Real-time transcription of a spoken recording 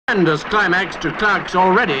tremendous climax to Clark's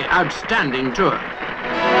already outstanding tour.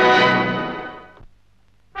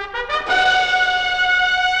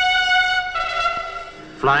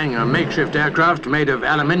 Flying a makeshift aircraft made of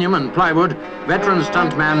aluminium and plywood, veteran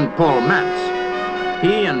stuntman Paul Mantz.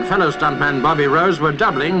 He and fellow stuntman Bobby Rose were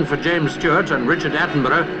doubling for James Stewart and Richard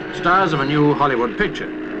Attenborough, stars of a new Hollywood picture.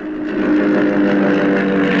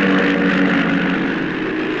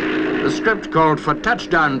 The script called for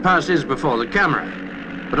touchdown passes before the camera,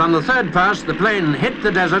 but on the third pass the plane hit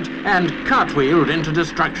the desert and cartwheeled into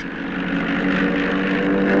destruction.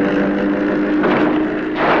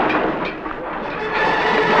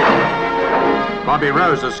 Bobby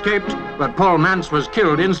Rose escaped, but Paul Mantz was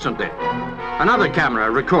killed instantly. Another camera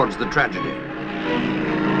records the tragedy.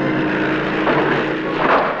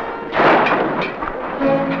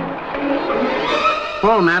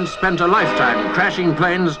 Paul Mantz spent a lifetime crashing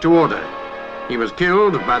planes to order. He was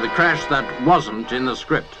killed by the crash that wasn't in the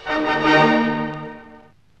script.